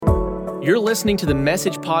You're listening to the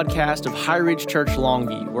Message podcast of High Ridge Church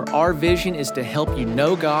Longview, where our vision is to help you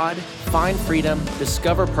know God, find freedom,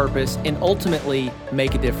 discover purpose, and ultimately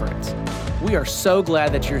make a difference. We are so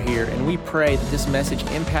glad that you're here, and we pray that this message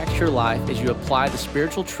impacts your life as you apply the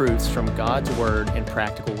spiritual truths from God's Word in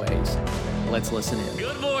practical ways. Let's listen in.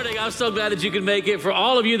 Good morning. I'm so glad that you can make it. For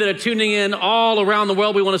all of you that are tuning in all around the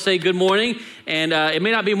world, we want to say good morning. And it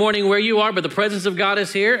may not be morning where you are, but the presence of God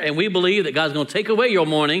is here. And we believe that God's going to take away your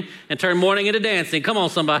morning and turn morning into dancing. Come on,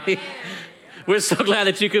 somebody. We're so glad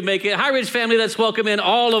that you could make it. High Ridge family, let's welcome in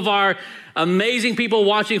all of our amazing people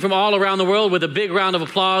watching from all around the world with a big round of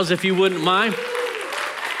applause, if you wouldn't mind.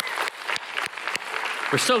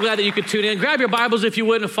 We're so glad that you could tune in. Grab your Bibles, if you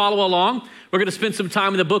would, and follow along. We're going to spend some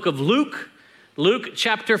time in the book of Luke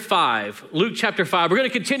chapter 5. Luke chapter 5. We're going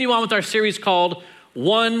to continue on with our series called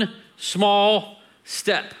One Small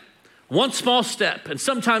Step. One small step. And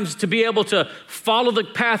sometimes to be able to follow the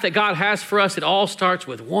path that God has for us, it all starts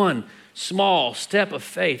with one small step of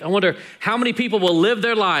faith. I wonder how many people will live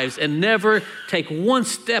their lives and never take one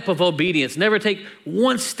step of obedience, never take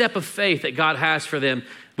one step of faith that God has for them.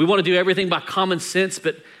 We want to do everything by common sense,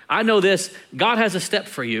 but I know this, God has a step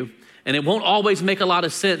for you. And it won't always make a lot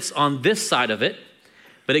of sense on this side of it,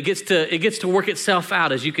 but it gets to work itself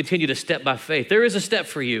out as you continue to step by faith. There is a step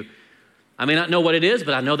for you. I may not know what it is,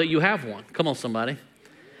 but I know that you have one. Come on, somebody.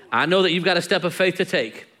 I know that you've got a step of faith to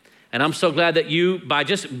take. And I'm so glad that you, by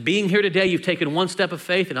just being here today, you've taken one step of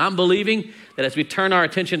faith. And I'm believing that as we turn our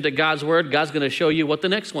attention to God's word, God's going to show you what the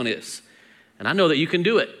next one is. And I know that you can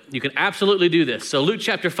do it. You can absolutely do this. So Luke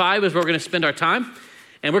chapter 5 is where we're going to spend our time.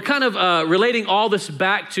 And we're kind of relating all this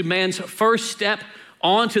back to man's first step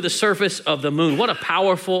onto the surface of the moon. What a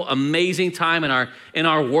powerful, amazing time in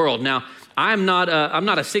our world. Now, I'm not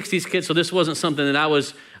a 60s kid, so this wasn't something that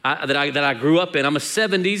I grew up in. I'm a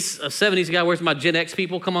 70s guy. Where's my Gen X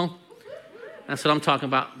people? Come on. That's what I'm talking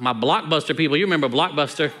about. My Blockbuster people. You remember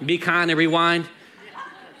Blockbuster? Be kind and rewind.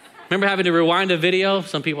 Remember having to rewind a video?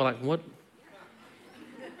 Some people are like, what?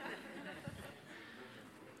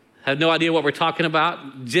 Have no idea what we're talking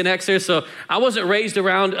about, Gen Xers. So I wasn't raised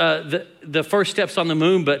around the first steps on the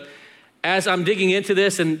moon, but as I'm digging into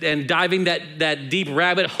this and diving that deep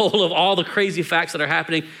rabbit hole of all the crazy facts that are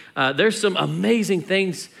happening, there's some amazing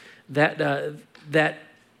things that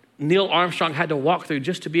Neil Armstrong had to walk through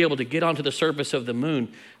just to be able to get onto the surface of the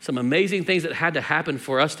moon. Some amazing things that had to happen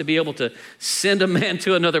for us to be able to send a man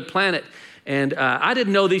to another planet. And I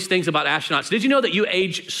didn't know these things about astronauts. Did you know that you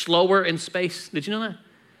age slower in space? Did you know that?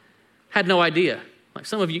 Had no idea. Like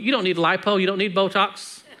some of you, you don't need lipo, you don't need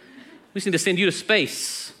Botox. We just need to send you to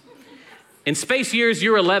space. In space years,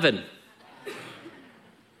 you're 11.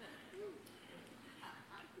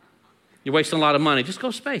 You're wasting a lot of money. Just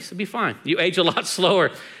go to space, it'll be fine. You age a lot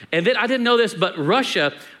slower. And then I didn't know this, but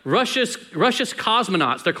Russia's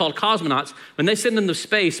cosmonauts, they're called cosmonauts, when they send them to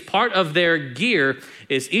space, part of their gear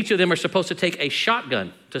is each of them are supposed to take a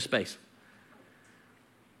shotgun to space.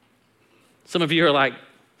 Some of you are like,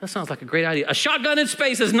 that sounds like a great idea. A shotgun in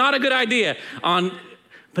space is not a good idea.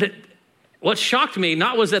 What shocked me,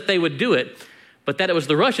 not was that they would do it, but that it was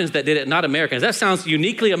the Russians that did it, not Americans. That sounds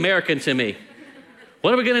uniquely American to me.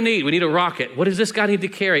 What are we going to need? We need a rocket. What does this guy need to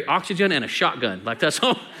carry? Oxygen and a shotgun. Like that's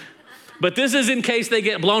all. But this is in case they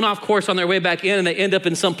get blown off course on their way back in and they end up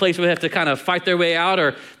in some place where they have to kind of fight their way out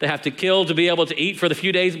or they have to kill to be able to eat for the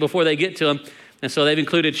few days before they get to them. And so they've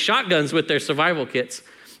included shotguns with their survival kits.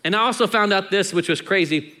 And I also found out this, which was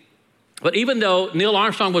crazy, but even though Neil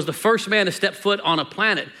Armstrong was the first man to step foot on a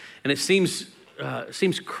planet, and it seems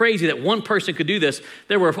crazy that one person could do this,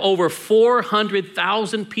 there were over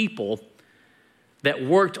 400,000 people that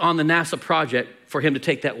worked on the NASA project for him to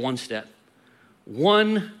take that one step.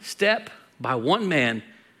 One step by one man,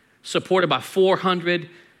 supported by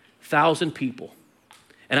 400,000 people.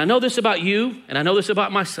 And I know this about you, and I know this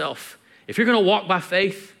about myself. If you're going to walk by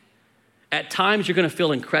faith, at times, you're going to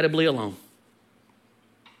feel incredibly alone.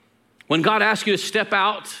 When God asks you to step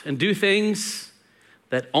out and do things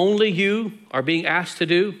that only you are being asked to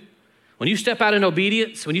do, when you step out in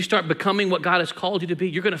obedience, when you start becoming what God has called you to be,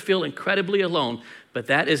 you're going to feel incredibly alone. But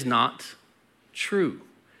that is not true.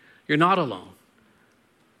 You're not alone.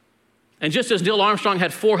 And just as Neil Armstrong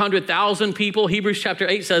had 400,000 people, Hebrews chapter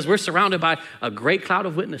 8 says we're surrounded by a great cloud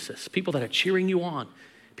of witnesses, people that are cheering you on.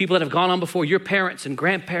 People that have gone on before, your parents and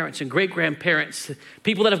grandparents and great-grandparents,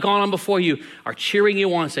 people that have gone on before you are cheering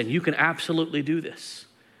you on, saying, you can absolutely do this.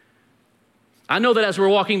 I know that as we're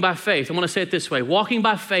walking by faith, I want to say it this way, walking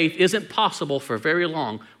by faith isn't possible for very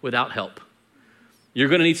long without help. You're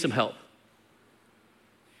going to need some help.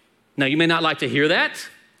 Now, you may not like to hear that,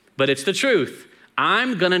 but it's the truth.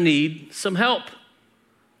 I'm going to need some help.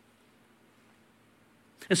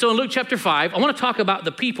 And so in Luke chapter 5, I want to talk about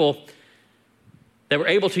the people that were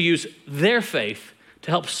able to use their faith to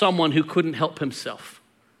help someone who couldn't help himself.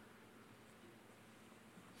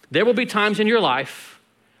 There will be times in your life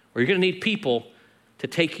where you're going to need people to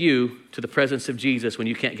take you to the presence of Jesus when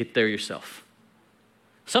you can't get there yourself.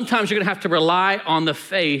 Sometimes you're going to have to rely on the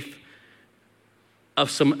faith of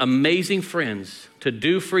some amazing friends to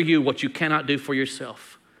do for you what you cannot do for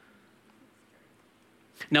yourself.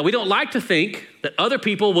 Now, we don't like to think that other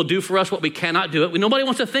people will do for us what we cannot do. Nobody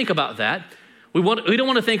wants to think about that. We don't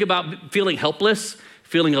want to think about feeling helpless,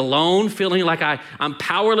 feeling alone, feeling like I'm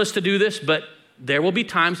powerless to do this, but there will be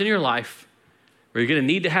times in your life where you're going to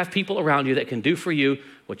need to have people around you that can do for you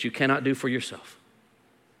what you cannot do for yourself.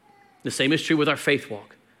 The same is true with our faith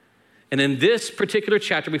walk. And in this particular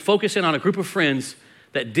chapter, we focus in on a group of friends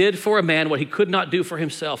that did for a man what he could not do for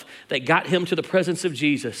himself, that got him to the presence of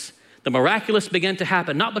Jesus. The miraculous began to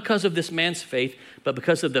happen, not because of this man's faith, but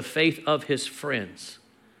because of the faith of his friends.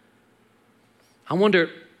 I wonder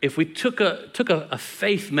if we took a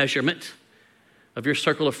faith measurement of your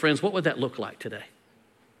circle of friends, what would that look like today?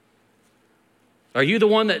 Are you the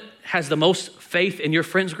one that has the most faith in your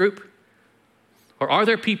friends group? Or are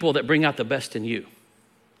there people that bring out the best in you?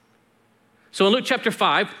 So in Luke chapter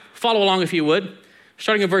 5, follow along if you would,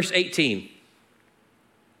 starting in verse 18.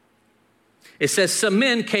 It says, some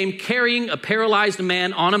men came carrying a paralyzed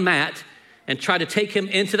man on a mat and tried to take him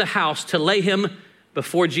into the house to lay him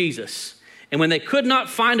before Jesus. And when they could not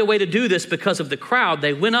find a way to do this because of the crowd,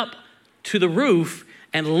 they went up to the roof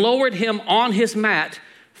and lowered him on his mat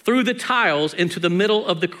through the tiles into the middle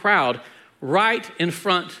of the crowd, right in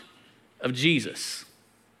front of Jesus.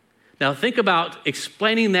 Now think about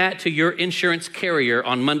explaining that to your insurance carrier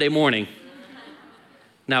on Monday morning.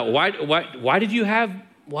 Now, why do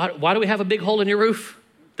we have a big hole in your roof?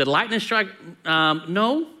 Did lightning strike?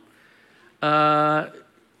 No.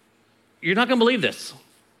 You're not going to believe this.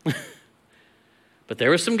 But there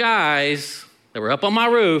were some guys that were up on my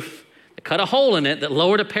roof that cut a hole in it that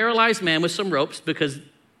lowered a paralyzed man with some ropes because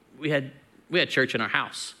we had church in our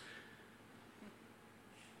house.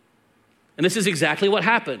 And this is exactly what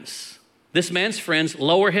happens. This man's friends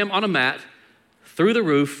lower him on a mat through the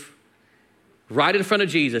roof right in front of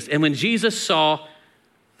Jesus. And when Jesus saw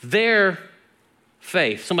their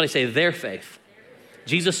faith, somebody say their faith.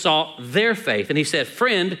 Jesus saw their faith and he said,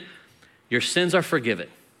 friend, your sins are forgiven.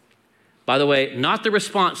 By the way, not the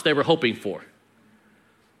response they were hoping for.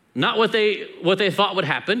 Not what they thought would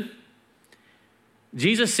happen.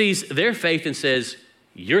 Jesus sees their faith and says,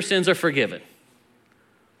 your sins are forgiven.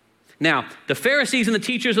 Now, the Pharisees and the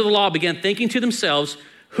teachers of the law began thinking to themselves,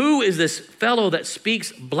 who is this fellow that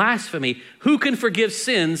speaks blasphemy? Who can forgive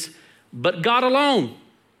sins but God alone?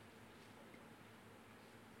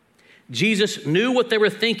 Jesus knew what they were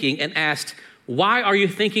thinking and asked, why are you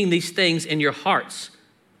thinking these things in your hearts?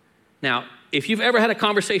 Now, if you've ever had a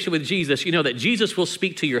conversation with Jesus, you know that Jesus will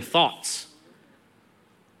speak to your thoughts.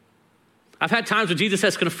 I've had times when Jesus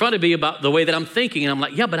has confronted me about the way that I'm thinking, and I'm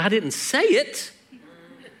like, yeah, but I didn't say it.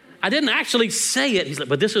 I didn't actually say it. He's like,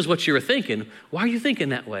 but this is what you were thinking. Why are you thinking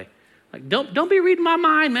that way? Like, don't be reading my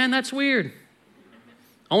mind, man. That's weird.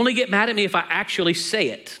 Only get mad at me if I actually say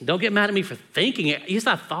it. Don't get mad at me for thinking it. Yes,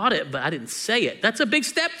 I thought it, but I didn't say it. That's a big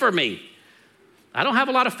step for me. I don't have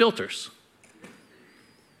a lot of filters.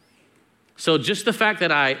 So just the fact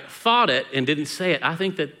that I thought it and didn't say it, I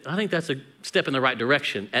think that's a step in the right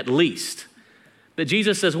direction, at least. But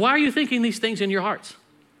Jesus says, why are you thinking these things in your hearts?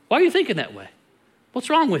 Why are you thinking that way? What's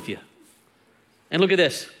wrong with you? And look at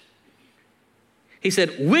this. He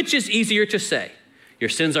said, which is easier to say, your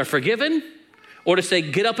sins are forgiven, or to say,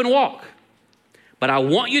 get up and walk? But I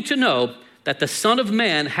want you to know that the Son of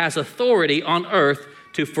Man has authority on earth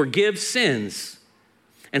to forgive sins.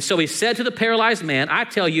 And so he said to the paralyzed man, I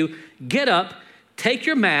tell you, get up, take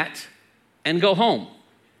your mat, and go home.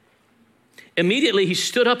 Immediately he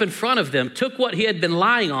stood up in front of them, took what he had been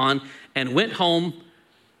lying on, and went home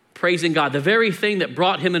praising God. The very thing that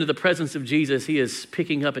brought him into the presence of Jesus, he is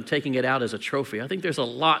picking up and taking it out as a trophy. I think there's a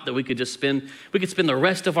lot that we could spend the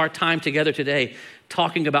rest of our time together today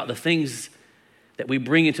talking about the things that we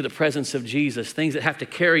bring into the presence of Jesus, things that have to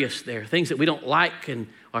carry us there, things that we don't like and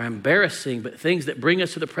are embarrassing, but things that bring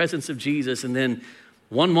us to the presence of Jesus. And then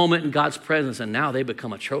one moment in God's presence, and now they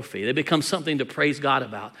become a trophy. They become something to praise God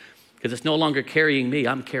about because it's no longer carrying me,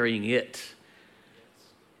 I'm carrying it.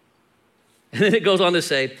 And then it goes on to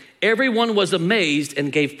say, everyone was amazed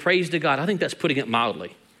and gave praise to God. I think that's putting it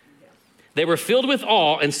mildly. They were filled with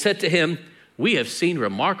awe and said to him, we have seen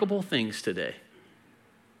remarkable things today.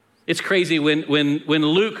 It's crazy when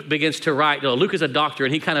Luke begins to write. Luke is a doctor,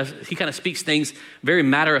 and he kind of speaks things very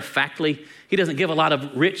matter-of-factly. He doesn't give a lot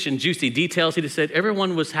of rich and juicy details. He just said,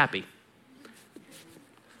 everyone was happy.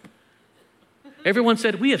 Everyone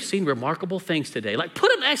said, we have seen remarkable things today. Like,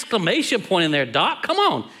 put an exclamation point in there, Doc. Come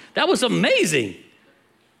on. That was amazing.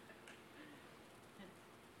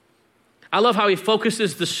 I love how he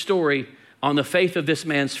focuses the story on the faith of this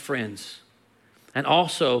man's friends and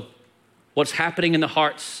also what's happening in the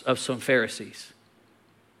hearts of some Pharisees.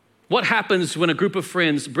 What happens when a group of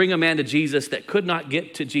friends bring a man to Jesus that could not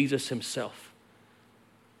get to Jesus himself?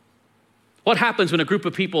 What happens when a group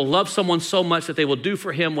of people love someone so much that they will do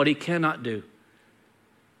for him what he cannot do?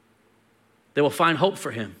 They will find hope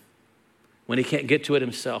for him when he can't get to it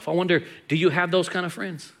himself. I wonder, do you have those kind of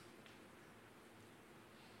friends?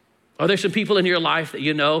 Are there some people in your life that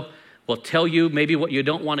you know will tell you maybe what you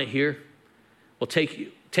don't want to hear, will take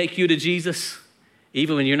you to Jesus,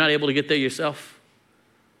 even when you're not able to get there yourself?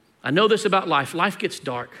 I know this about life. Life gets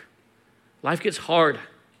dark. Life gets hard.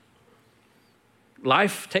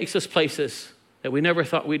 Life takes us places that we never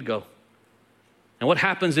thought we'd go. And what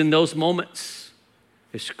happens in those moments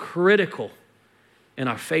is critical in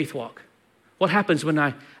our faith walk. What happens when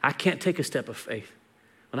I can't take a step of faith?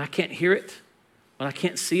 When I can't hear it? When I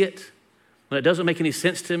can't see it? When it doesn't make any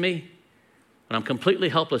sense to me? When I'm completely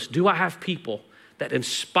helpless? Do I have people that in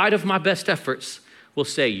spite of my best efforts will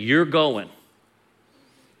say, you're going.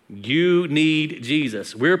 You need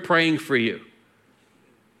Jesus. We're praying for you.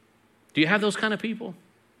 Do you have those kind of people?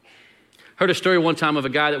 Heard a story one time of a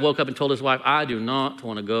guy that woke up and told his wife, I do not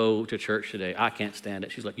want to go to church today. I can't stand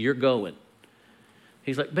it. She's like, you're going.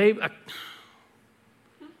 He's like, babe,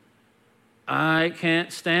 I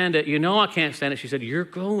can't stand it. You know I can't stand it. She said, you're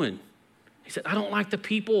going. He said, I don't like the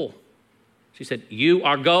people. She said, you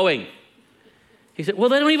are going. He said, well,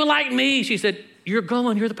 they don't even like me. She said, you're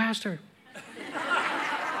going. You're the pastor.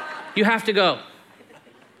 You have to go.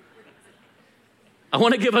 I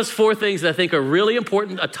want to give us 4 things that I think are really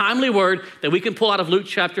important, a timely word that we can pull out of Luke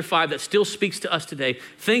chapter 5 that still speaks to us today,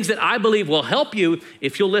 things that I believe will help you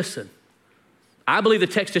if you'll listen. I believe the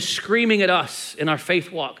text is screaming at us in our faith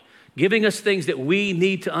walk, giving us things that we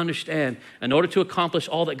need to understand in order to accomplish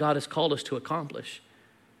all that God has called us to accomplish.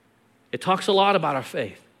 It talks a lot about our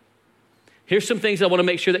faith. Here's some things I want to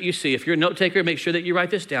make sure that you see. If you're a note taker, make sure that you write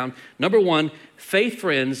this down. Number 1, faith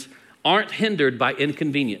friends aren't hindered by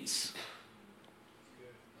inconvenience.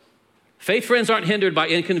 Faith friends aren't hindered by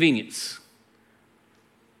inconvenience.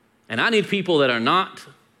 And I need people that are not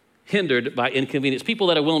hindered by inconvenience, people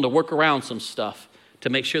that are willing to work around some stuff to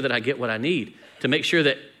make sure that I get what I need, to make sure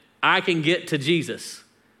that I can get to Jesus.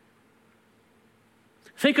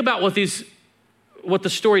 Think about what the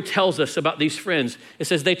story tells us about these friends. It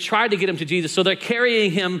says they tried to get him to Jesus, so they're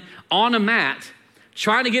carrying him on a mat,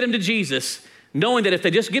 trying to get him to Jesus, knowing that if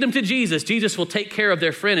they just get him to Jesus, Jesus will take care of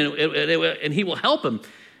their friend and he will help him.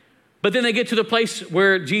 But then they get to the place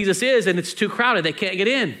where Jesus is and it's too crowded. They can't get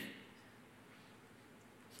in.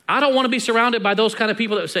 I don't want to be surrounded by those kind of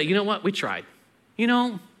people that say, you know what, we tried.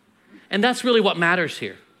 And that's really what matters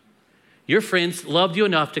here. Your friends loved you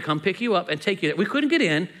enough to come pick you up and take you there. We couldn't get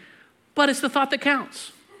in, but it's the thought that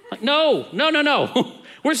counts. Like, no.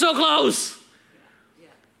 We're so close.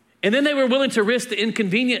 And then they were willing to risk the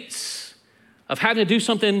inconvenience of having to do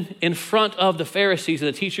something in front of the Pharisees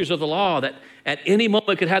and the teachers of the law that at any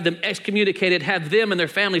moment could have them excommunicated, have them and their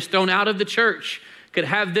families thrown out of the church, could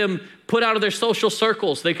have them put out of their social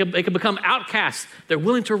circles. They could become outcasts. They're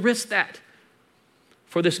willing to risk that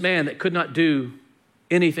for this man that could not do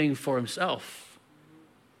anything for himself.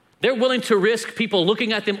 They're willing to risk people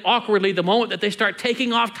looking at them awkwardly the moment that they start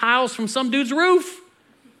taking off tiles from some dude's roof.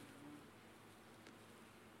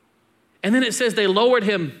 And then it says they lowered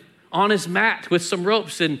him on his mat with some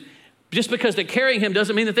ropes, and just because they're carrying him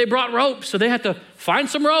doesn't mean that they brought ropes, so they had to find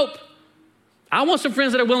some rope. I want some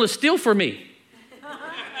friends that are willing to steal for me.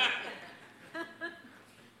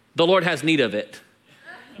 The Lord has need of it.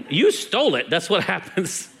 You stole it. That's what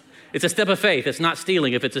happens. It's a step of faith. It's not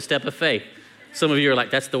stealing if it's a step of faith. Some of you are like,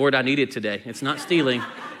 that's the word I needed today. It's not stealing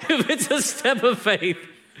if it's a step of faith.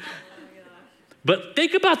 But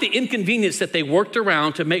think about the inconvenience that they worked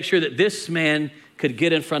around to make sure that this man could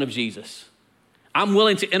get in front of Jesus. I'm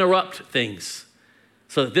willing to interrupt things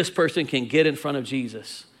so that this person can get in front of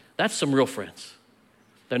Jesus. That's some real friends.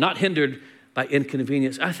 They're not hindered by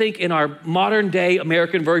inconvenience. I think in our modern day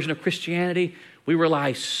American version of Christianity, we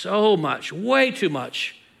rely so much, way too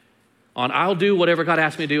much, on I'll do whatever God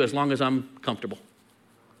asks me to do as long as I'm comfortable.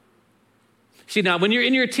 See, now when you're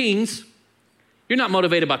in your teens, you're not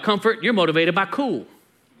motivated by comfort, you're motivated by cool.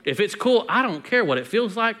 If it's cool, I don't care what it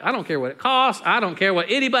feels like. I don't care what it costs. I don't care what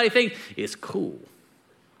anybody thinks. It's cool.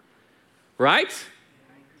 Right?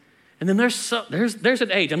 And then there's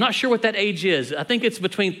an age. I'm not sure what that age is. I think it's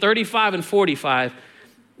between 35 and 45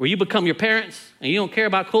 where you become your parents and you don't care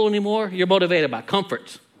about cool anymore. You're motivated by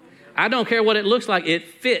comfort. I don't care what it looks like. It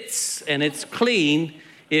fits and it's clean.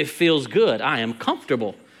 It feels good. I am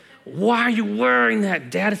comfortable. Why are you wearing that,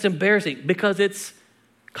 Dad? It's embarrassing. Because it's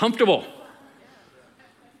comfortable.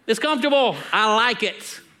 It's comfortable. I like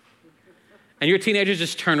it. And your teenagers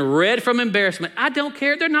just turn red from embarrassment. I don't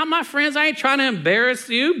care. They're not my friends. I ain't trying to embarrass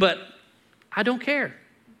you, but I don't care.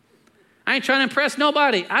 I ain't trying to impress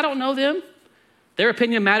nobody. I don't know them. Their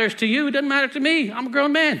opinion matters to you. It doesn't matter to me. I'm a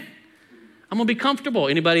grown man. I'm going to be comfortable.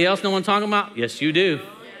 Anybody else know what I'm talking about? Yes, you do.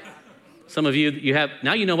 Some of you have,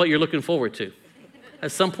 now you know what you're looking forward to.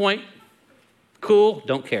 At some point, cool,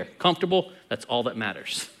 don't care. Comfortable, that's all that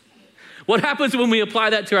matters. What happens when we apply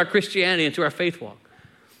that to our Christianity and to our faith walk?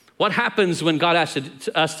 What happens when God asks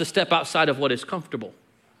us to step outside of what is comfortable?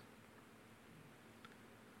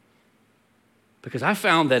 Because I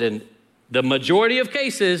found that in the majority of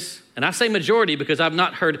cases, and I say majority because I've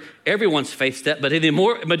not heard everyone's faith step, but in the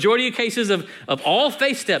majority of cases of all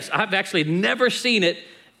faith steps, I've actually never seen it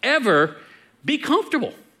ever be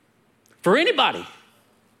comfortable for anybody.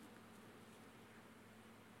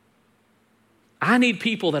 I need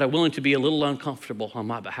people that are willing to be a little uncomfortable on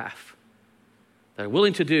my behalf, that are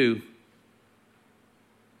willing to do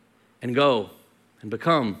and go and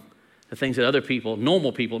become the things that other people,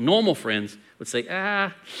 normal friends would say,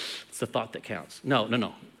 it's the thought that counts. No.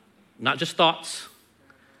 Not just thoughts.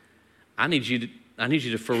 I need you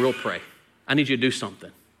to for real pray. I need you to do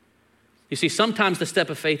something. You see, sometimes the step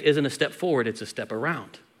of faith isn't a step forward, it's a step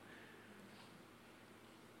around.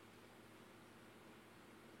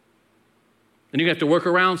 And you're going to have to work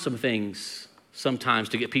around some things sometimes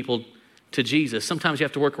to get people to Jesus. Sometimes you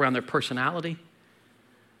have to work around their personality.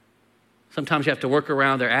 Sometimes you have to work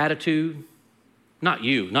around their attitude. Not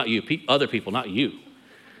you, other people, not you.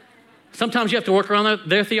 Sometimes you have to work around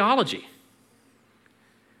their theology.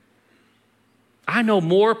 I know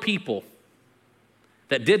more people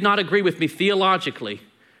that did not agree with me theologically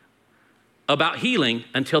about healing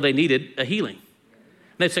until they needed a healing.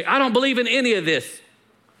 They'd say, I don't believe in any of this.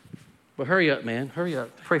 Well, hurry up, man. Hurry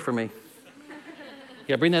up. Pray for me.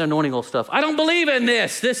 Yeah, bring that anointing oil stuff. I don't believe in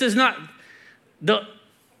this. This is not the...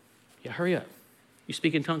 Yeah, hurry up. You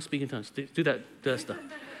speak in tongues, speak in tongues. Do that stuff.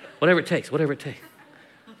 Whatever it takes.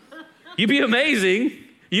 You'd be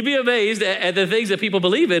amazed at the things that people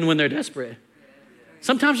believe in when they're desperate.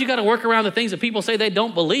 Sometimes you got to work around the things that people say they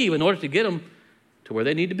don't believe in order to get them to where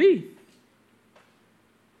they need to be.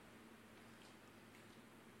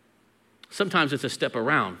 Sometimes it's a step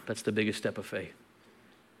around. That's the biggest step of faith.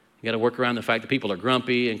 You got to work around the fact that people are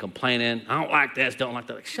grumpy and complaining. I don't like this, don't like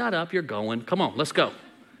that. Like, shut up, you're going. Come on, let's go.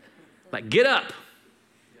 Like, get up.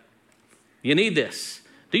 You need this.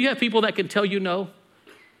 Do you have people that can tell you no?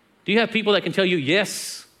 Do you have people that can tell you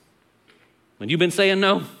yes when you've been saying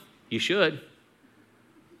no? You should.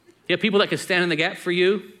 You have people that can stand in the gap for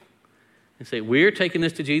you and say, we're taking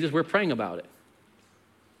this to Jesus, we're praying about it.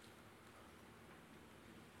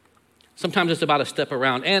 Sometimes it's about a step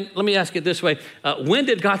around. And let me ask it this way. When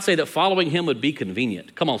did God say that following him would be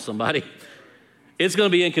convenient? Come on, somebody. It's going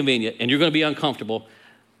to be inconvenient and you're going to be uncomfortable.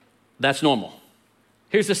 That's normal.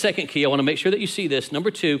 Here's the second key. I want to make sure that you see this.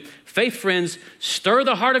 Number 2, faith friends stir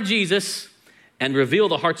the heart of Jesus and reveal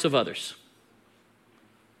the hearts of others.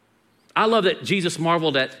 I love that Jesus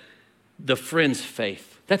marveled at the friend's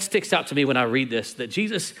faith. That sticks out to me when I read this, that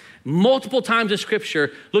Jesus multiple times in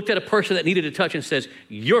Scripture looked at a person that needed a touch and says,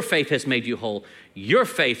 your faith has made you whole. Your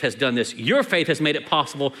faith has done this. Your faith has made it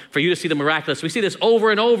possible for you to see the miraculous. We see this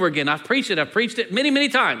over and over again. I've preached it many, many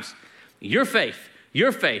times. Your faith,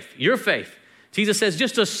 your faith, your faith. Jesus says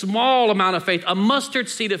just a small amount of faith, a mustard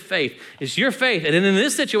seed of faith is your faith. And then in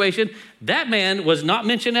this situation, that man was not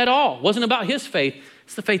mentioned at all. It wasn't about his faith.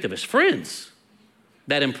 It's the faith of his friends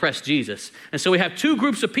that impressed Jesus. And so we have 2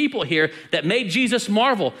 groups of people here that made Jesus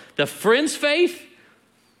marvel. The friends' faith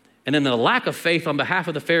and then the lack of faith on behalf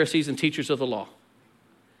of the Pharisees and teachers of the law.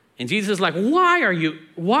 And Jesus is like, why are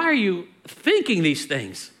you thinking these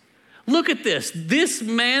things? Look at this. This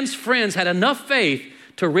man's friends had enough faith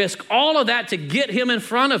to risk all of that to get him in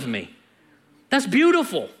front of me. That's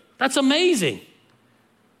beautiful. That's amazing.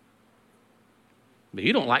 But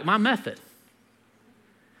you don't like my method.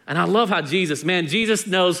 And I love how Jesus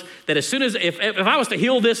knows that as soon as, if I was to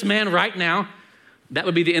heal this man right now, that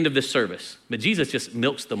would be the end of this service. But Jesus just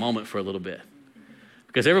milks the moment for a little bit.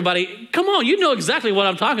 Because everybody, come on, you know exactly what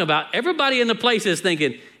I'm talking about. Everybody in the place is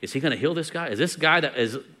thinking, is he going to heal this guy? Is this guy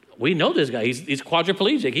we know this guy. He's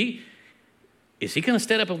quadriplegic. Is he going to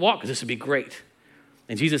stand up and walk? Because this would be great.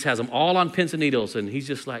 And Jesus has them all on pins and needles. And he's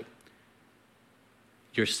just like,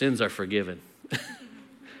 your sins are forgiven.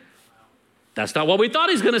 That's not what we thought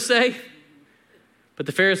he's going to say. But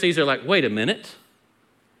the Pharisees are like, wait a minute.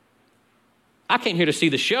 I came here to see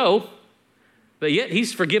the show, but yet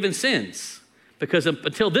he's forgiven sins. Because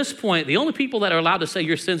until this point, the only people that are allowed to say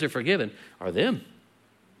your sins are forgiven are them.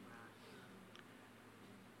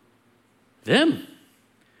 Them.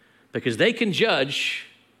 Because they can judge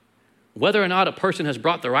whether or not a person has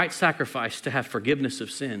brought the right sacrifice to have forgiveness of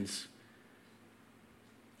sins.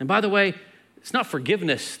 And by the way, it's not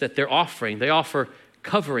forgiveness that they're offering. They offer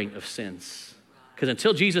covering of sins. Because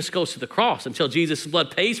until Jesus goes to the cross, until Jesus'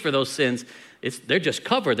 blood pays for those sins, they're just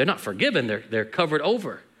covered. They're not forgiven. They're covered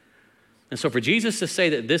over. And so for Jesus to say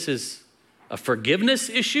that this is a forgiveness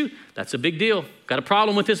issue, that's a big deal. Got a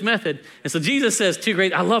problem with this method. And so Jesus says,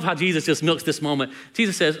 I love how Jesus just milks this moment.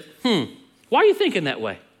 Jesus says, why are you thinking that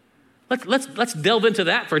way? Let's delve into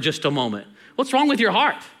that for just a moment. What's wrong with your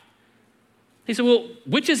heart? He said, well,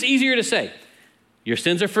 which is easier to say? Your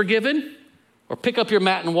sins are forgiven, or pick up your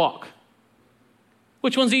mat and walk?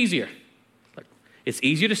 Which one's easier? It's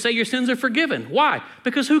easier to say your sins are forgiven. Why?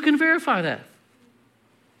 Because who can verify that?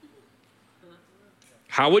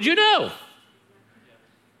 How would you know?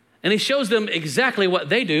 And he shows them exactly what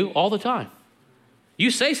they do all the time.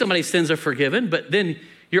 You say somebody's sins are forgiven, but then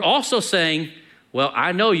you're also saying, well,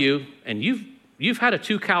 I know you, and you've had a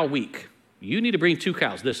 2-cow week. You need to bring 2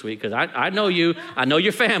 cows this week because I know you, I know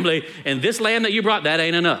your family, and this lamb that you brought, that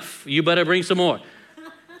ain't enough. You better bring some more.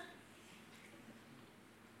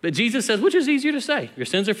 But Jesus says, which is easier to say? Your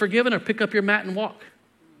sins are forgiven, or pick up your mat and walk?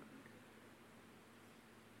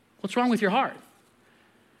 What's wrong with your heart?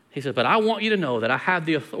 He said, but I want you to know that I have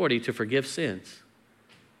the authority to forgive sins.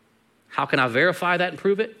 How can I verify that and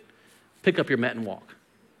prove it? Pick up your mat and walk.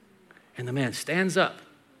 And the man stands up.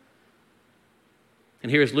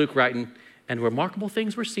 And here's Luke writing, and remarkable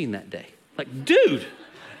things were seen that day. Like, dude,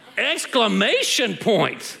 exclamation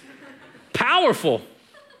point. Powerful.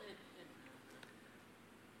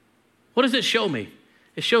 What does it show me?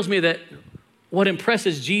 It shows me that what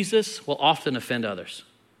impresses Jesus will often offend others.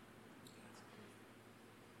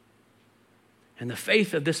 And the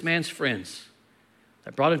faith of this man's friends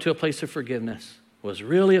that brought him to a place of forgiveness was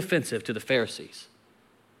really offensive to the Pharisees.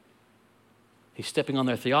 He's stepping on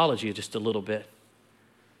their theology just a little bit.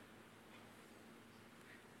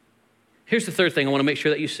 Here's the third thing I want to make sure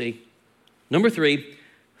that you see. Number 3,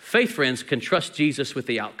 faith friends can trust Jesus with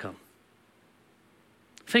the outcome.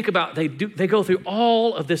 Think about, they go through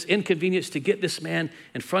all of this inconvenience to get this man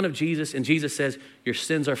in front of Jesus, and Jesus says, your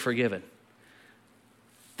sins are forgiven.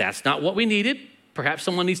 That's not what we needed. Perhaps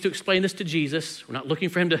someone needs to explain this to Jesus. We're not looking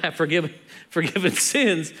for him to have forgiven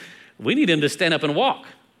sins. We need him to stand up and walk.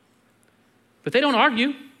 But they don't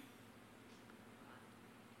argue.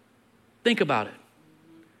 Think about it.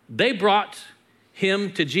 They brought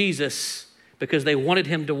him to Jesus because they wanted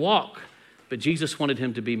him to walk, but Jesus wanted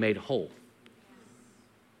him to be made whole.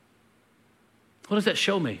 What does that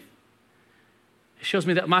show me? It shows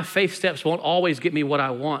me that my faith steps won't always get me what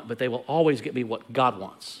I want, but they will always get me what God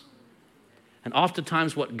wants. And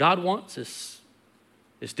oftentimes what God wants is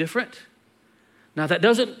different. Now it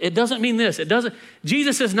doesn't mean this.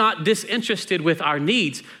 Jesus is not disinterested with our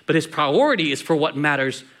needs, but his priority is for what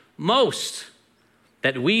matters most,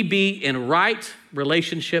 that we be in right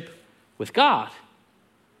relationship with God.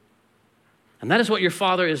 And that is what your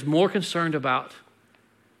Father is more concerned about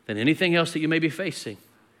than anything else that you may be facing.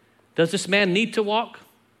 Does this man need to walk?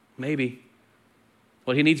 Maybe.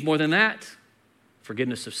 What he needs more than that,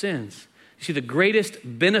 forgiveness of sins. You see, the greatest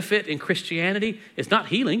benefit in Christianity is not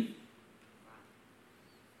healing.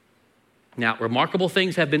 Now, remarkable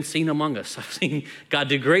things have been seen among us. I've seen God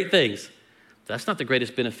do great things. That's not the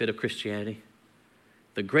greatest benefit of Christianity.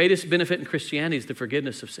 The greatest benefit in Christianity is the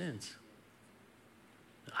forgiveness of sins.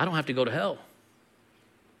 I don't have to go to hell.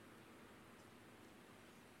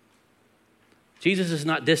 Jesus is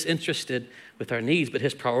not disinterested with our needs, but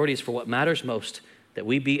his priority is for what matters most, that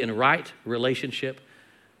we be in right relationship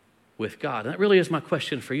with God. And that really is my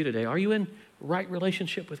question for you today. Are you in right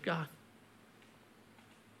relationship with God?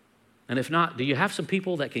 And if not, do you have some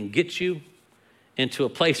people that can get you into a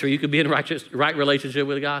place where you could be in right relationship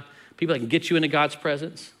with God? People that can get you into God's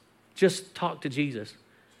presence? Just talk to Jesus.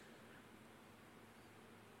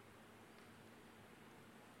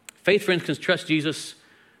 Faith friends can trust Jesus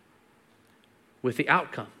with the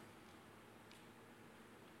outcome.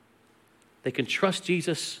 They can trust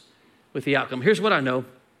Jesus with the outcome. Here's what I know,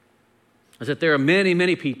 is that there are many,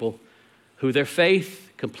 many people who their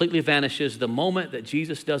faith completely vanishes the moment that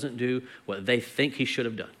Jesus doesn't do what they think he should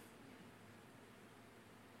have done.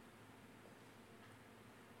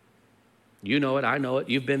 You know it, I know it,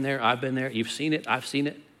 you've been there, I've been there, you've seen it, I've seen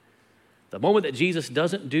it. The moment that Jesus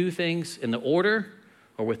doesn't do things in the order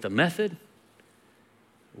or with the method,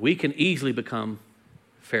 we can easily become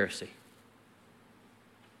Pharisee.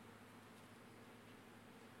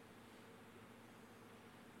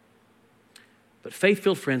 But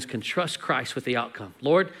faith-filled friends can trust Christ with the outcome.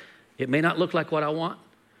 Lord, it may not look like what I want,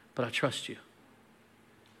 but I trust you.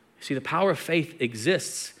 See, the power of faith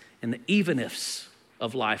exists in the even-ifs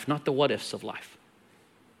of life, not the what-ifs of life.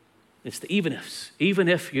 It's the even-ifs. Even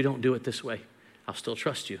if you don't do it this way, I'll still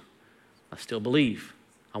trust you. I still believe.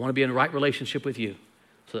 I want to be in a right relationship with you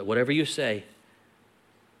so that whatever you say,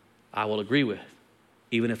 I will agree with,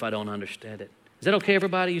 even if I don't understand it. Is that okay,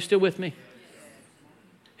 everybody? You still with me?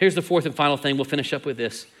 Here's the fourth and final thing. We'll finish up with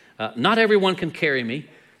this. Not everyone can carry me,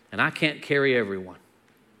 and I can't carry everyone.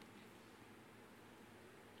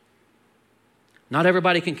 Not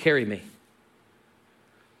everybody can carry me,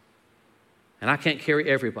 and I can't carry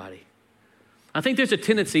everybody. I think there's a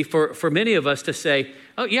tendency for many of us to say,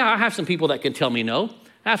 oh, yeah, I have some people that can tell me no.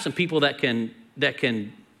 I have some people that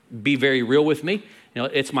can be very real with me. You know,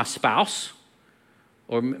 it's my spouse,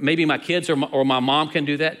 or maybe my kids or my mom can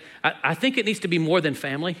do that. I think it needs to be more than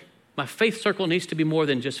family. My faith circle needs to be more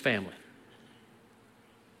than just family.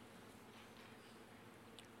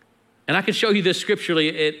 And I can show you this scripturally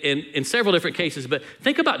in several different cases, but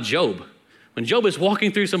think about Job. When Job is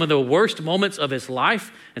walking through some of the worst moments of his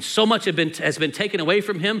life, and so much has been taken away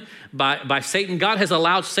from him by Satan, God has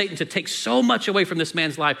allowed Satan to take so much away from this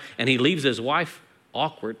man's life, and he leaves his wife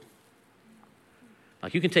awkward.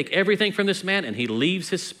 Like, you can take everything from this man, and he leaves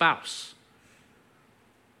his spouse.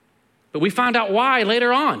 But we find out why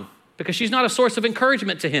later on, because she's not a source of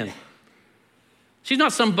encouragement to him. She's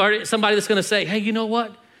not somebody that's going to say, hey, you know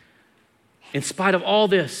what? In spite of all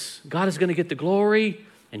this, God is going to get the glory,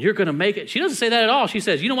 and you're going to make it. She doesn't say that at all. She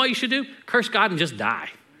says, you know what you should do? Curse God and just die.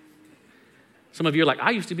 Some of you are like, I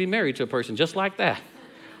used to be married to a person just like that.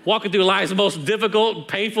 Walking through life's most difficult,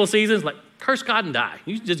 painful seasons, like, curse God and die.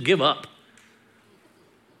 You just give up.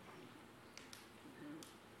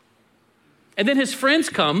 And then his friends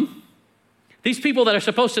come, these people that are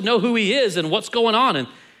supposed to know who he is and what's going on, and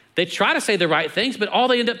they try to say the right things, but all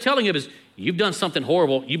they end up telling him is, you've done something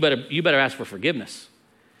horrible, you better ask for forgiveness,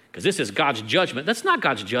 because this is God's judgment. That's not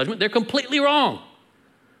God's judgment. They're completely wrong.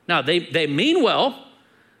 Now, they mean well.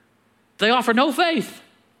 They offer no faith.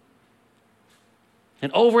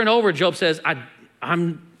 And over, Job says,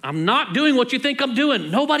 I'm not doing what you think I'm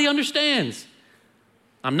doing. Nobody understands.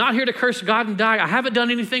 I'm not here to curse God and die. I haven't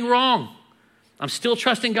done anything wrong. I'm still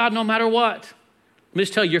trusting God no matter what. Let me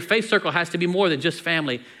just tell you, your faith circle has to be more than just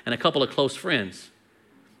family and a couple of close friends.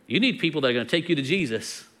 You need people that are going to take you to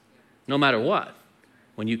Jesus no matter what,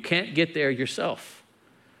 when you can't get there yourself.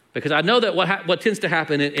 Because I know that what tends to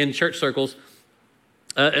happen in church circles,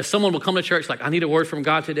 if someone will come to church like, I need a word from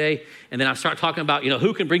God today, and then I start talking about,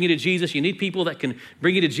 who can bring you to Jesus. You need people that can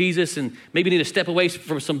bring you to Jesus, and maybe need to step away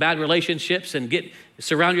from some bad relationships and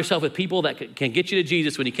surround yourself with people that can get you to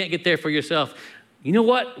Jesus when you can't get there for yourself. You know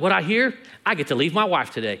what I hear? I get to leave my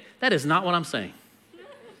wife today. That is not what I'm saying.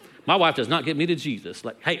 My wife does not get me to Jesus.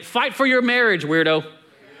 Like, hey, fight for your marriage, weirdo.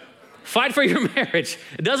 Fight for your marriage.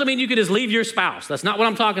 It doesn't mean you can just leave your spouse. That's not what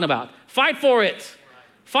I'm talking about. Fight for it.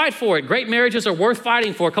 Fight for it. Great marriages are worth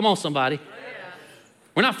fighting for. Come on, somebody.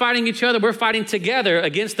 We're not fighting each other. We're fighting together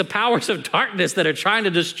against the powers of darkness that are trying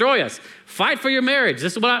to destroy us. Fight for your marriage.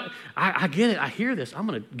 This is what I get it. I hear this. I'm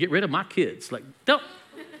going to get rid of my kids. Like, don't.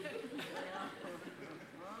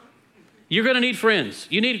 You're going to need friends.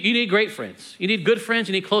 You need great friends. You need good friends.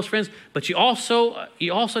 You need close friends. But you also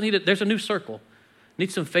need there's a new circle. You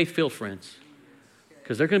need some faith-filled friends.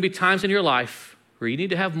 Because there are going to be times in your life where you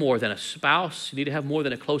need to have more than a spouse. You need to have more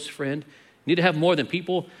than a close friend. You need to have more than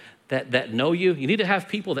people that know you. You need to have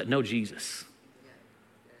people that know Jesus.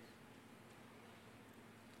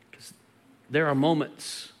 Because there are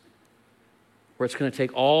moments where it's going to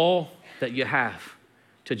take all that you have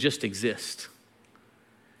to just exist.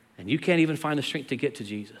 And you can't even find the strength to get to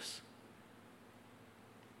Jesus.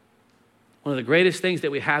 One of the greatest things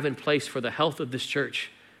that we have in place for the health of this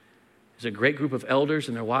church is a great group of elders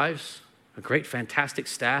and their wives, a great, fantastic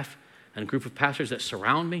staff, and a group of pastors that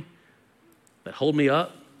surround me, that hold me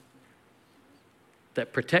up,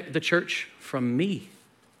 that protect the church from me.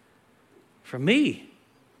 From me.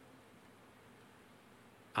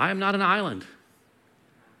 I am not an island.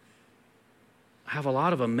 I have a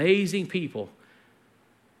lot of amazing people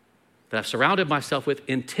that I've surrounded myself with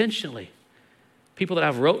intentionally, people that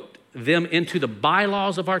I've wrote them into the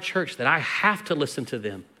bylaws of our church, that I have to listen to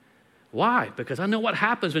them. Why? Because I know what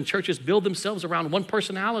happens when churches build themselves around one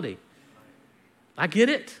personality. I get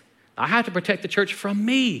it. I have to protect the church from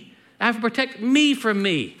me. I have to protect me from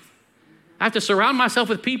me. I have to surround myself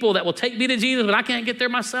with people that will take me to Jesus, but I can't get there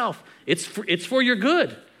myself. It's for your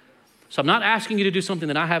good. So I'm not asking you to do something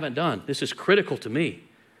that I haven't done. This is critical to me.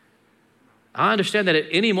 I understand that at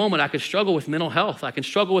any moment I can struggle with mental health. I can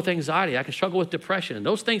struggle with anxiety. I can struggle with depression. And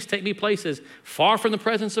those things take me places far from the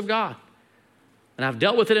presence of God. And I've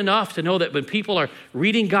dealt with it enough to know that when people are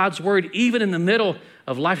reading God's word, even in the middle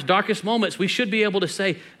of life's darkest moments, we should be able to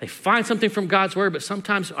say, they find something from God's word, but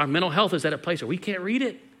sometimes our mental health is at a place where we can't read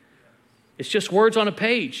it. It's just words on a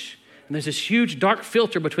page. And there's this huge dark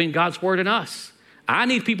filter between God's word and us. I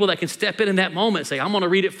need people that can step in that moment and say, I'm going to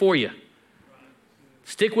read it for you.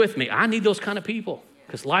 Stick with me. I need those kind of people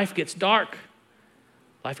because life gets dark.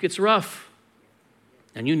 Life gets rough.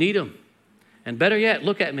 And you need them. And better yet,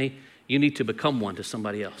 look at me. You need to become one to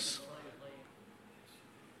somebody else.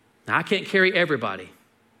 Now, I can't carry everybody.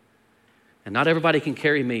 And not everybody can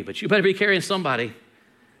carry me. But you better be carrying somebody.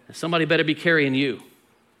 And somebody better be carrying you.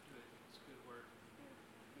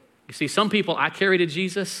 You see, some people I carry to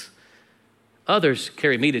Jesus. Others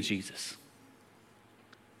carry me to Jesus.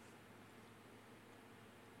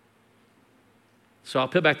 So I'll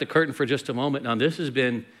peel back the curtain for just a moment. Now, this has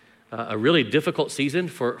been a really difficult season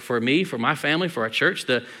for me, for my family, for our church.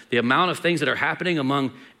 The amount of things that are happening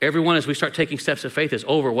among everyone as we start taking steps of faith is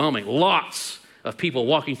overwhelming. Lots of people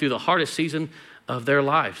walking through the hardest season of their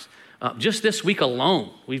lives. Just this week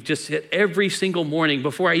alone, we've just hit every single morning.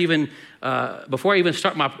 Before I even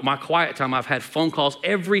start my quiet time, I've had phone calls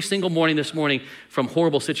every single morning this morning from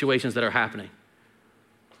horrible situations that are happening.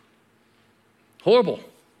 Horrible.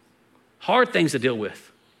 Hard things to deal with.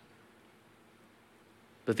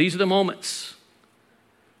 But these are the moments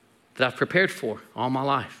that I've prepared for all my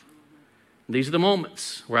life. And these are the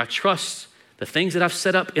moments where I trust the things that I've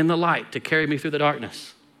set up in the light to carry me through the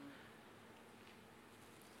darkness.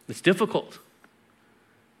 It's difficult.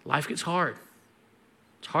 Life gets hard.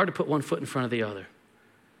 It's hard to put one foot in front of the other.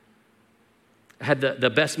 I had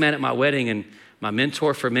the best man at my wedding and my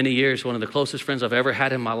mentor for many years, one of the closest friends I've ever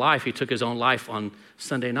had in my life. He took his own life on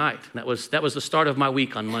Sunday night. And that was the start of my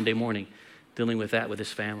week on Monday morning, dealing with that with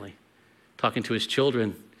his family, talking to his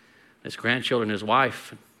children, his grandchildren, his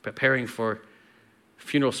wife, preparing for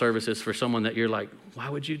funeral services for someone that you're like, why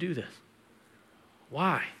would you do this?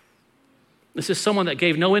 Why? This is someone that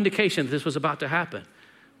gave no indication that this was about to happen.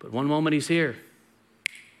 But one moment he's here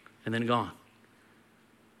and then gone.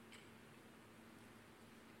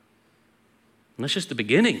 And that's just the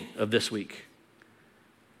beginning of this week.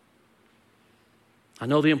 I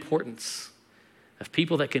know the importance of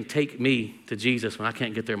people that can take me to Jesus when I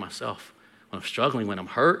can't get there myself, when I'm struggling, when I'm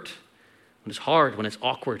hurt, when it's hard, when it's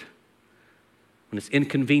awkward, when it's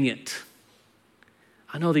inconvenient.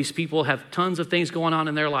 I know these people have tons of things going on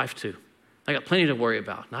in their life too. I got plenty to worry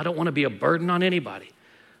about. And I don't want to be a burden on anybody,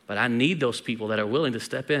 but I need those people that are willing to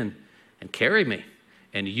step in and carry me.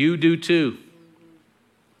 And you do too.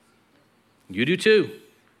 You do too.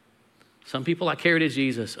 Some people I carry to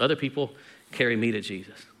Jesus. Other people carry me to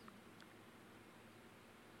Jesus.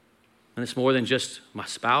 And it's more than just my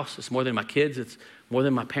spouse. It's more than my kids. It's more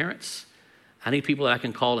than my parents. I need people that I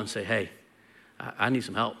can call and say, hey, I need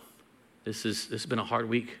some help. This has been a hard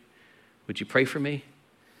week. Would you pray for me?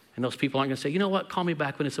 And those people aren't going to say, you know what, call me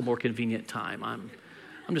back when it's a more convenient time. I'm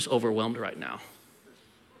just overwhelmed right now.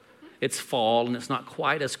 It's fall and it's not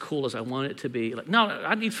quite as cool as I want it to be. Like, no,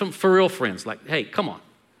 I need some for real friends. Like, hey, come on.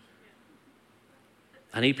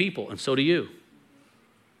 I need people, and so do you.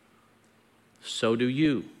 So do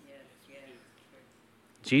you.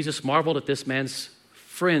 Jesus marveled at this man's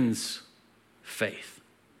friend's faith.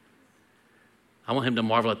 I want him to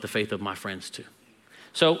marvel at the faith of my friends too.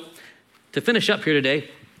 So, to finish up here today,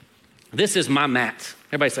 this is my mat.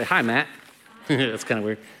 Everybody say, hi, Matt. That's kind of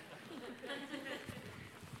weird.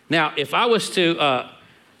 Now, if I was to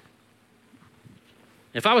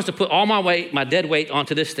put all my dead weight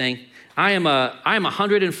onto this thing, I am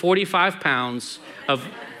 145 pounds of.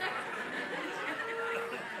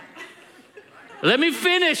 Let me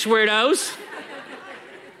finish, weirdos.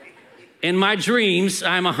 In my dreams,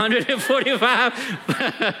 I'm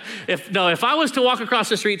 145. If I was to walk across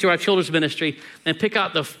the street to our children's ministry and pick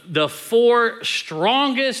out the 4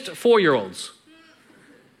 strongest 4-year-olds,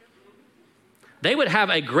 they would have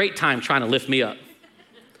a great time trying to lift me up.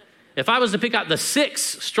 If I was to pick out the 6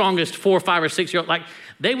 strongest 4, 5, or 6-year-olds, like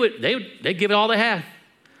they'd give it all they had.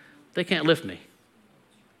 They can't lift me.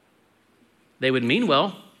 They would mean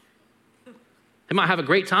well, They might have a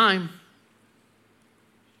great time.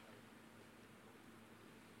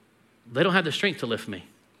 They don't have the strength to lift me.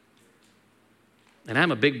 And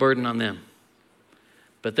I'm a big burden on them.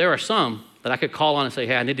 But there are some that I could call on and say,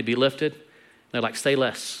 hey, I need to be lifted. And they're like, say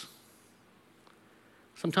less.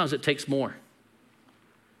 Sometimes it takes more.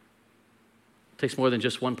 It takes more than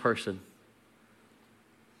just one person.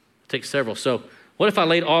 It takes several. So what if I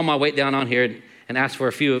laid all my weight down on here and asked for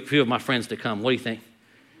a few of my friends to come? What do you think?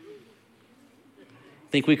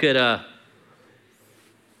 Think we could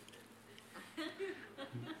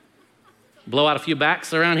blow out a few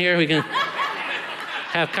backs around here? We can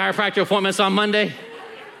have chiropractor appointments on Monday.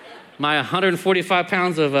 My 145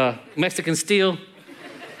 pounds of Mexican steel.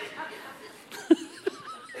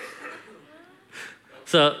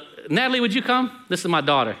 So, Natalie, would you come? This is my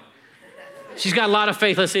daughter. She's got a lot of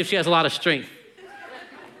faith. Let's see if she has a lot of strength.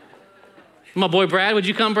 My boy Brad, would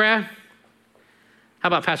you come, Brad? How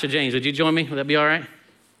about Pastor James? Would you join me? Would that be all right?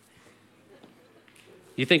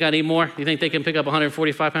 You think I need more? You think they can pick up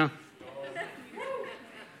 145 pounds?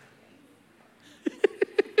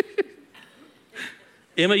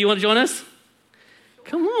 Emma, you want to join us?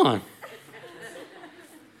 Come on.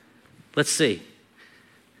 Let's see.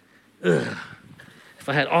 Ugh. If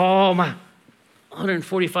I had all my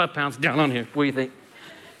 145 pounds down on here, what do you think?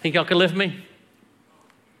 Think y'all could lift me?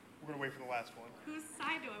 We're going to wait for the last one. Whose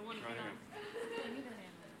side do I want to be on?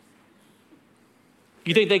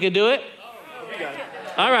 You think they could do it? Oh, you got it.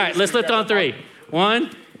 All right, let's lift on 3.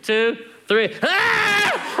 1, 2, 3.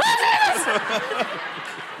 Ah!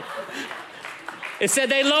 It said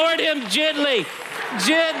they lowered him gently.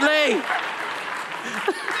 Gently.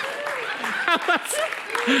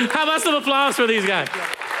 How about some applause for these guys?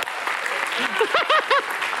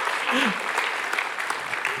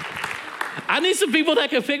 I need some people that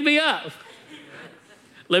can pick me up.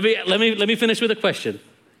 Let me finish with a question.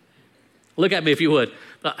 Look at me if you would.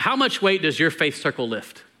 How much weight does your faith circle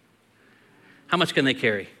lift? How much can they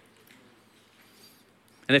carry?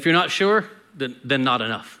 And if you're not sure, then not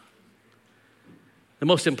enough. The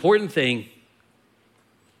most important thing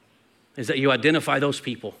is that you identify those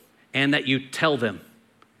people and that you tell them,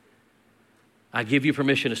 I give you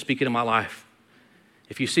permission to speak into my life.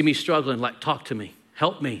 If you see me struggling, talk to me,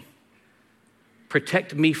 help me,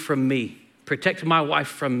 protect me from me, protect my wife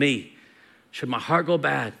from me. Should my heart go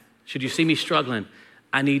bad, should you see me struggling,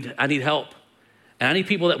 I need help. And I need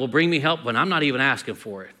people that will bring me help when I'm not even asking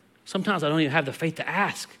for it. Sometimes I don't even have the faith to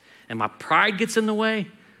ask, and my pride gets in the way.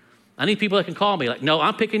 I need people that can call me no,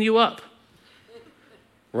 I'm picking you up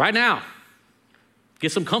right now.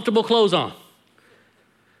 Get some comfortable clothes on.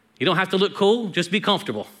 You don't have to look cool, just be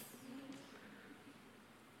comfortable.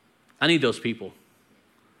 I need those people.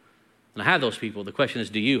 And I have those people. The question is,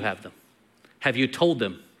 do you have them? Have you told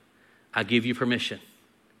them, I give you permission?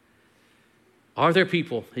 Are there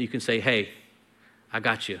people that you can say, hey, I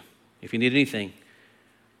got you. If you need anything,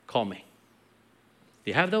 call me.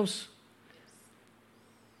 Do you have those?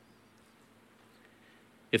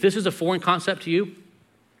 If this is a foreign concept to you,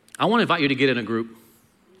 I want to invite you to get in a group.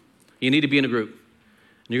 You need to be in a group.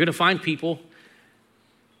 And you're going to find people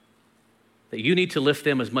that you need to lift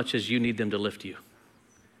them as much as you need them to lift you.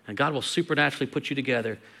 And God will supernaturally put you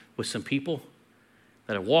together with some people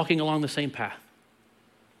that are walking along the same path.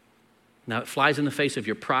 Now, it flies in the face of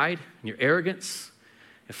your pride and your arrogance.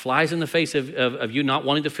 It flies in the face of you not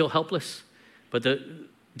wanting to feel helpless. But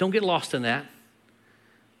don't get lost in that.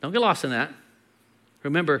 Don't get lost in that.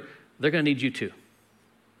 Remember, they're going to need you too.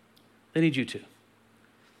 They need you too.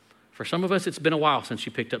 For some of us, it's been a while since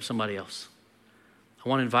you picked up somebody else. I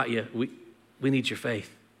want to invite you. We need your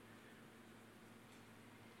faith.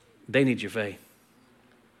 They need your faith.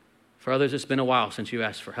 For others, it's been a while since you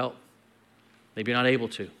asked for help. Maybe you're not able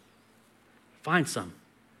to. Find some.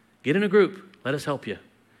 Get in a group. Let us help you.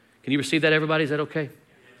 Can you receive that, everybody? Is that okay?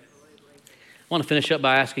 I want to finish up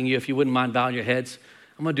by asking you if you wouldn't mind bowing your heads.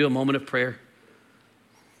 I'm going to do a moment of prayer.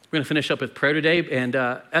 We're going to finish up with prayer today, and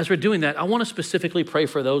as we're doing that, I want to specifically pray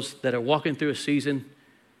for those that are walking through a season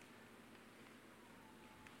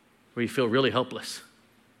where you feel really helpless.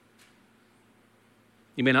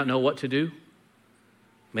 You may not know what to do. You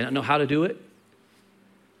may not know how to do it. It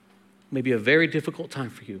may be a very difficult time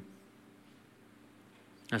for you.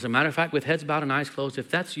 As a matter of fact, with heads bowed and eyes closed,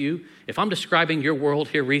 if that's you, if I'm describing your world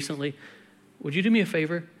here recently, would you do me a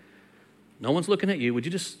favor? No one's looking at you. Would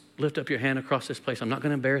you just lift up your hand across this place? I'm not going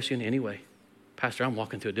to embarrass you in any way. Pastor, I'm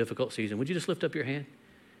walking through a difficult season. Would you just lift up your hand?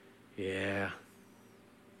 Yeah.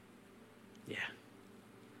 Yeah.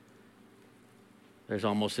 There's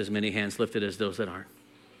almost as many hands lifted as those that aren't.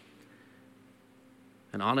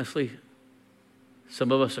 And honestly,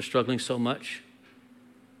 some of us are struggling so much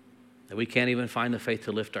that we can't even find the faith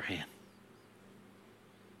to lift our hand.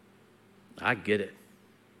 I get it.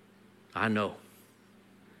 I know.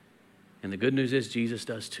 And the good news is Jesus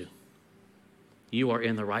does too. You are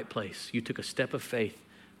in the right place. You took a step of faith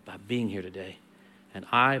by being here today. And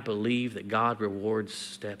I believe that God rewards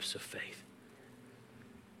steps of faith.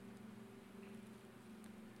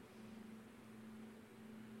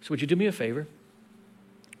 So would you do me a favor?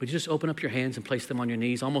 Would you just open up your hands and place them on your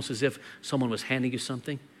knees, almost as if someone was handing you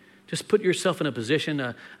something? Just put yourself in a position,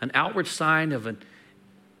 an outward sign of an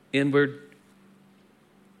inward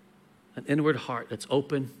heart that's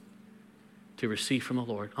open to receive from the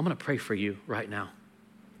Lord. I'm going to pray for you right now.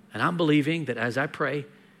 And I'm believing that as I pray,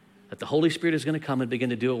 that the Holy Spirit is going to come and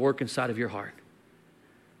begin to do a work inside of your heart.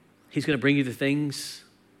 He's going to bring you the things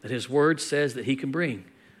that His Word says that He can bring.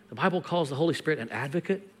 The Bible calls the Holy Spirit an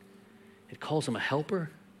advocate. It calls Him a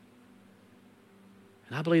helper.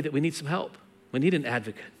 And I believe that we need some help. We need an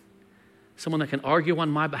advocate, someone that can argue on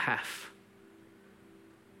my behalf.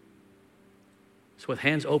 So with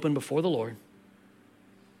hands open before the Lord,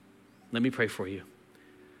 let me pray for you.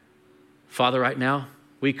 Father, right now,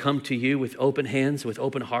 we come to you with open hands, with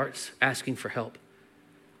open hearts, asking for help.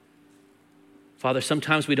 Father,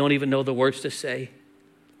 sometimes we don't even know the words to say.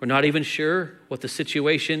 We're not even sure what the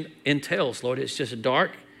situation entails, Lord. It's just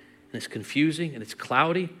dark, and it's confusing, and it's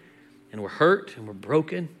cloudy, and we're hurt, and we're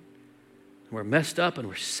broken, and we're messed up, and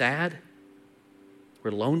we're sad.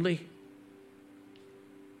 We're lonely.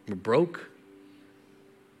 We're broke.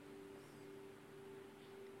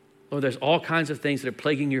 Lord, there's all kinds of things that are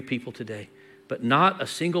plaguing your people today, but not a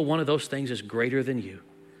single one of those things is greater than you.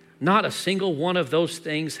 Not a single one of those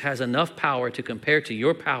things has enough power to compare to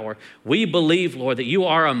your power. We believe, Lord, that you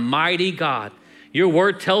are a mighty God. Your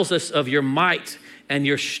word tells us of your might and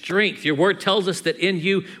your strength. Your word tells us that in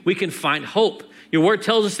you we can find hope. Your word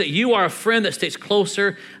tells us that you are a friend that sticks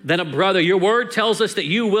closer than a brother. Your word tells us that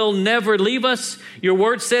you will never leave us. Your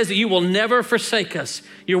word says that you will never forsake us.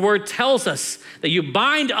 Your word tells us that you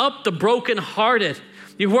bind up the brokenhearted.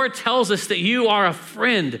 Your word tells us that you are a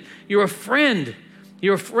friend. You're a friend.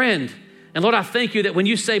 You're a friend. And Lord, I thank you that when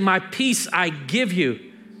you say, my peace I give you,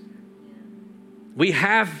 we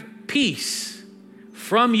have peace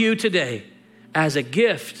from you today as a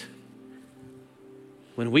gift.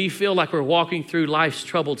 When we feel like we're walking through life's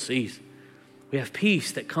troubled seas, we have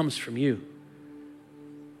peace that comes from you.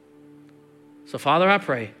 So Father, I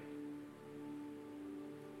pray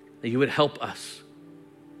that you would help us.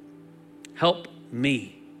 Help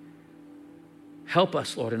me. Help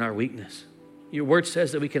us, Lord, in our weakness. Your word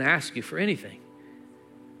says that we can ask you for anything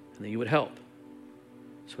and that you would help.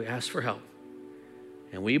 So we ask for help.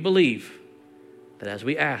 And we believe that as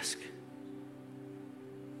we ask,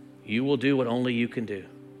 you will do what only you can do.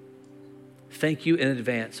 Thank you in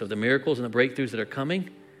advance of the miracles and the breakthroughs that are coming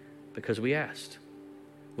because we asked.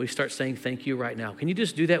 We start saying thank you right now. Can you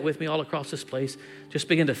just do that with me all across this place? Just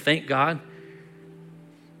begin to thank God.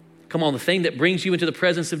 Come on, the thing that brings you into the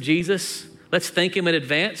presence of Jesus, let's thank Him in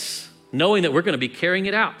advance, knowing that we're going to be carrying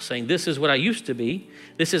it out, saying this is what I used to be.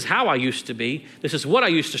 This is how I used to be. This is what I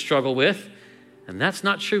used to struggle with. And that's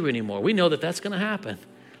not true anymore. We know that that's going to happen.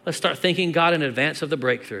 Let's start thanking God in advance of the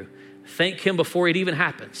breakthrough. Thank Him before it even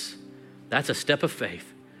happens. That's a step of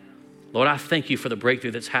faith. Lord, I thank you for the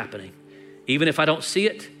breakthrough that's happening. Even if I don't see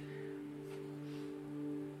it,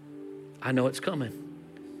 I know it's coming.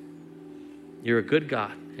 You're a good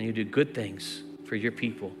God and you do good things for your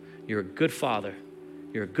people. You're a good Father.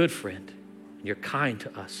 You're a good friend. And you're kind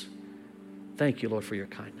to us. Thank you, Lord, for your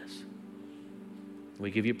kindness. We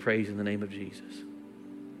give you praise in the name of Jesus.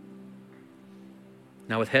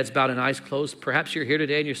 Now, with heads bowed and eyes closed, perhaps you're here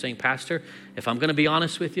today and you're saying, Pastor, if I'm going to be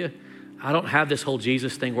honest with you, I don't have this whole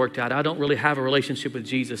Jesus thing worked out. I don't really have a relationship with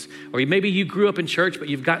Jesus. Or maybe you grew up in church, but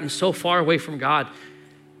you've gotten so far away from God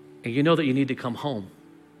and you know that you need to come home.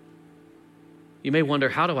 You may wonder,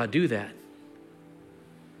 how do I do that?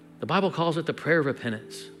 The Bible calls it the prayer of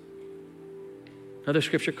repentance. Another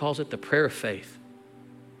scripture calls it the prayer of faith.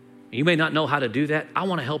 You may not know how to do that. I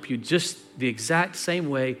want to help you just the exact same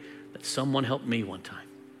way that someone helped me one time.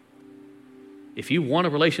 If you want a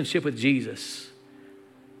relationship with Jesus,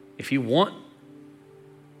 if you want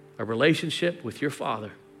a relationship with your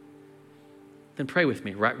Father, then pray with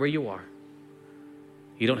me right where you are.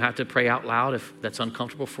 You don't have to pray out loud if that's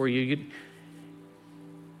uncomfortable for you.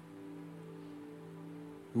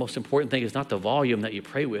 The most important thing is not the volume that you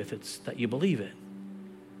pray with, it's that you believe it.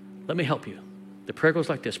 Let me help you. The prayer goes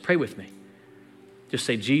like this. Pray with me. Just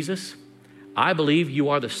say, Jesus, I believe you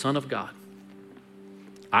are the Son of God.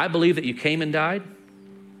 I believe that you came and died,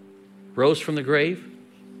 rose from the grave,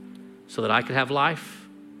 so that I could have life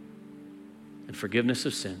and forgiveness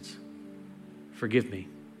of sins. Forgive me.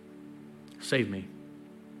 Save me.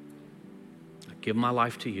 I give my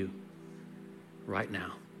life to you right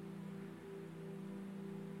now.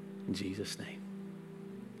 In Jesus' name.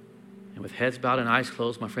 And with heads bowed and eyes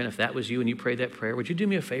closed, my friend, if that was you and you prayed that prayer, would you do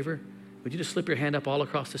me a favor? Would you just slip your hand up all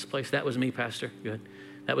across this place? That was me, Pastor. Good.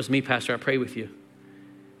 That was me, Pastor. I pray with you.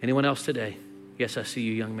 Anyone else today? Yes, I see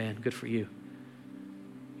you, young man. Good for you.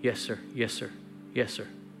 Yes, sir. Yes, sir. Yes, sir.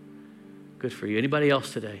 Good for you. Anybody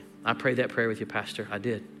else today? I prayed that prayer with you, Pastor. I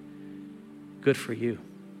did. Good for you.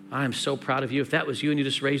 I am so proud of you. If that was you and you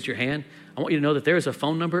just raised your hand, I want you to know that there is a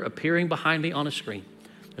phone number appearing behind me on a screen.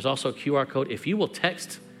 There's also a QR code. If you will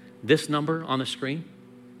text this number on the screen,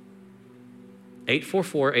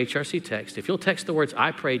 844-HRC text. If you'll text the words,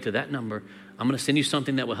 I prayed to that number, I'm going to send you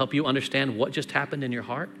something that will help you understand what just happened in your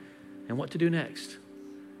heart and what to do next.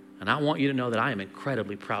 And I want you to know that I am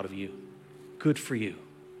incredibly proud of you. Good for you.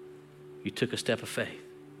 You took a step of faith.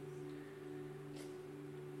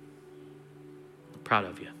 I'm proud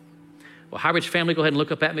of you. Well, High Ridge family, go ahead and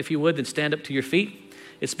look up at me if you would, then stand up to your feet.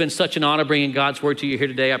 It's been such an honor bringing God's word to you here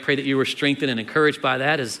today. I pray that you were strengthened and encouraged by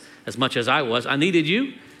that as much as I was. I needed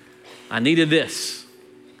you. I needed this.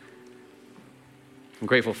 I'm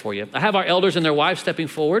grateful for you. I have our elders and their wives stepping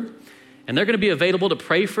forward, and they're going to be available to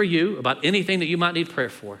pray for you about anything that you might need prayer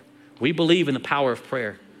for. We believe in the power of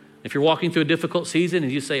prayer. If you're walking through a difficult season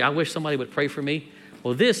and you say, I wish somebody would pray for me,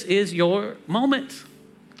 well, this is your moment.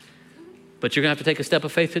 But you're going to have to take a step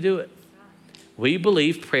of faith to do it. We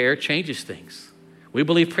believe prayer changes things. We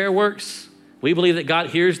believe prayer works. We believe that God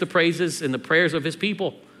hears the praises and the prayers of his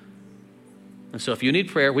people. And so if you need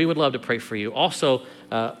prayer, we would love to pray for you. Also,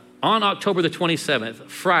 on October the 27th,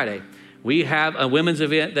 Friday, we have a women's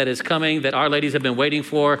event that is coming that our ladies have been waiting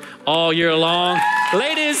for all year long.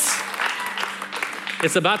 Ladies,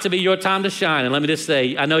 it's about to be your time to shine. And let me just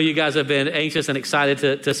say, I know you guys have been anxious and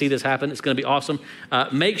excited to see this happen. It's going to be awesome.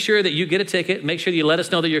 Make sure that you get a ticket. Make sure that you let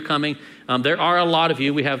us know that you're coming. There are a lot of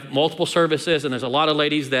you. We have multiple services, and there's a lot of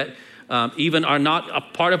ladies that even are not a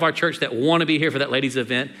part of our church that want to be here for that ladies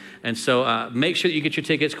event. And so make sure that you get your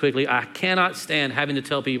tickets quickly. I cannot stand having to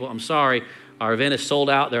tell people, I'm sorry, our event is sold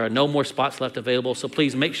out. There are no more spots left available. So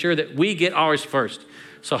please make sure that we get ours first.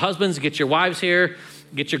 So husbands, get your wives here,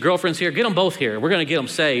 get your girlfriends here, get them both here. We're going to get them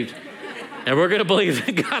saved. And we're going to believe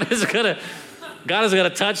that God is going to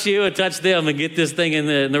touch you and touch them and get this thing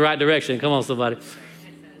in the right direction. Come on, somebody.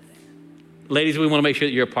 Ladies, we want to make sure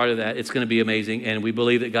that you're a part of that. It's going to be amazing. And we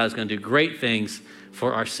believe that God's going to do great things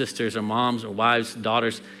for our sisters, our moms, our wives,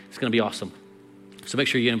 daughters. It's going to be awesome. So make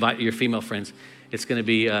sure you invite your female friends. It's going to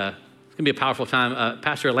be a powerful time.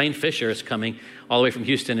 Pastor Elaine Fisher is coming all the way from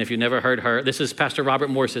Houston. If you've never heard her, this is Pastor Robert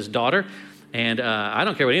Morris's daughter. And I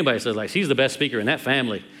don't care what anybody says, like, she's the best speaker in that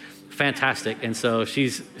family. Fantastic. And so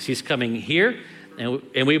she's coming here.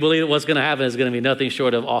 And we believe that what's going to happen is going to be nothing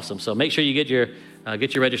short of awesome. So make sure you get your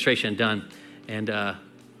registration done. And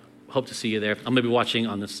hope to see you there. I'm going to be watching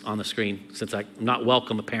on the screen since I'm not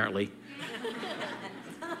welcome, apparently.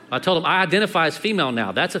 I told him I identify as female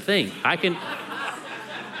now. That's a thing. I can...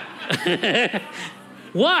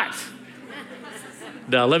 What?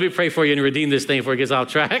 No, let me pray for you and redeem this thing before it gets off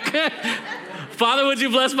track. Father, would you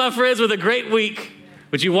bless my friends with a great week?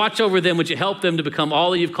 Would you watch over them? Would you help them to become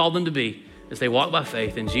all that you've called them to be as they walk by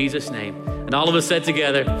faith in Jesus' name? And all of us said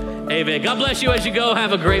together, amen. God bless you as you go.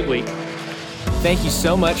 Have a great week. Thank you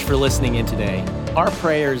so much for listening in today. Our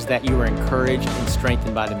prayer is that you are encouraged and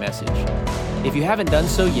strengthened by the message. If you haven't done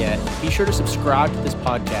so yet, be sure to subscribe to this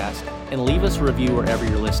podcast and leave us a review wherever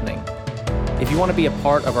you're listening. If you want to be a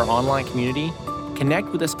part of our online community, connect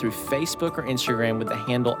with us through Facebook or Instagram with the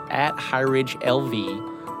handle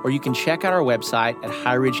 @HighRidgeLV, or you can check out our website at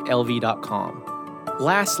highridgelv.com.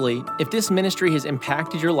 Lastly, if this ministry has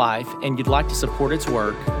impacted your life and you'd like to support its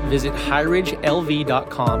work, visit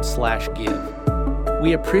highridgelv.com/give.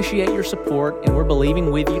 We appreciate your support, and we're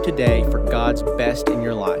believing with you today for God's best in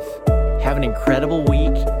your life. Have an incredible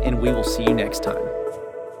week, and we will see you next time.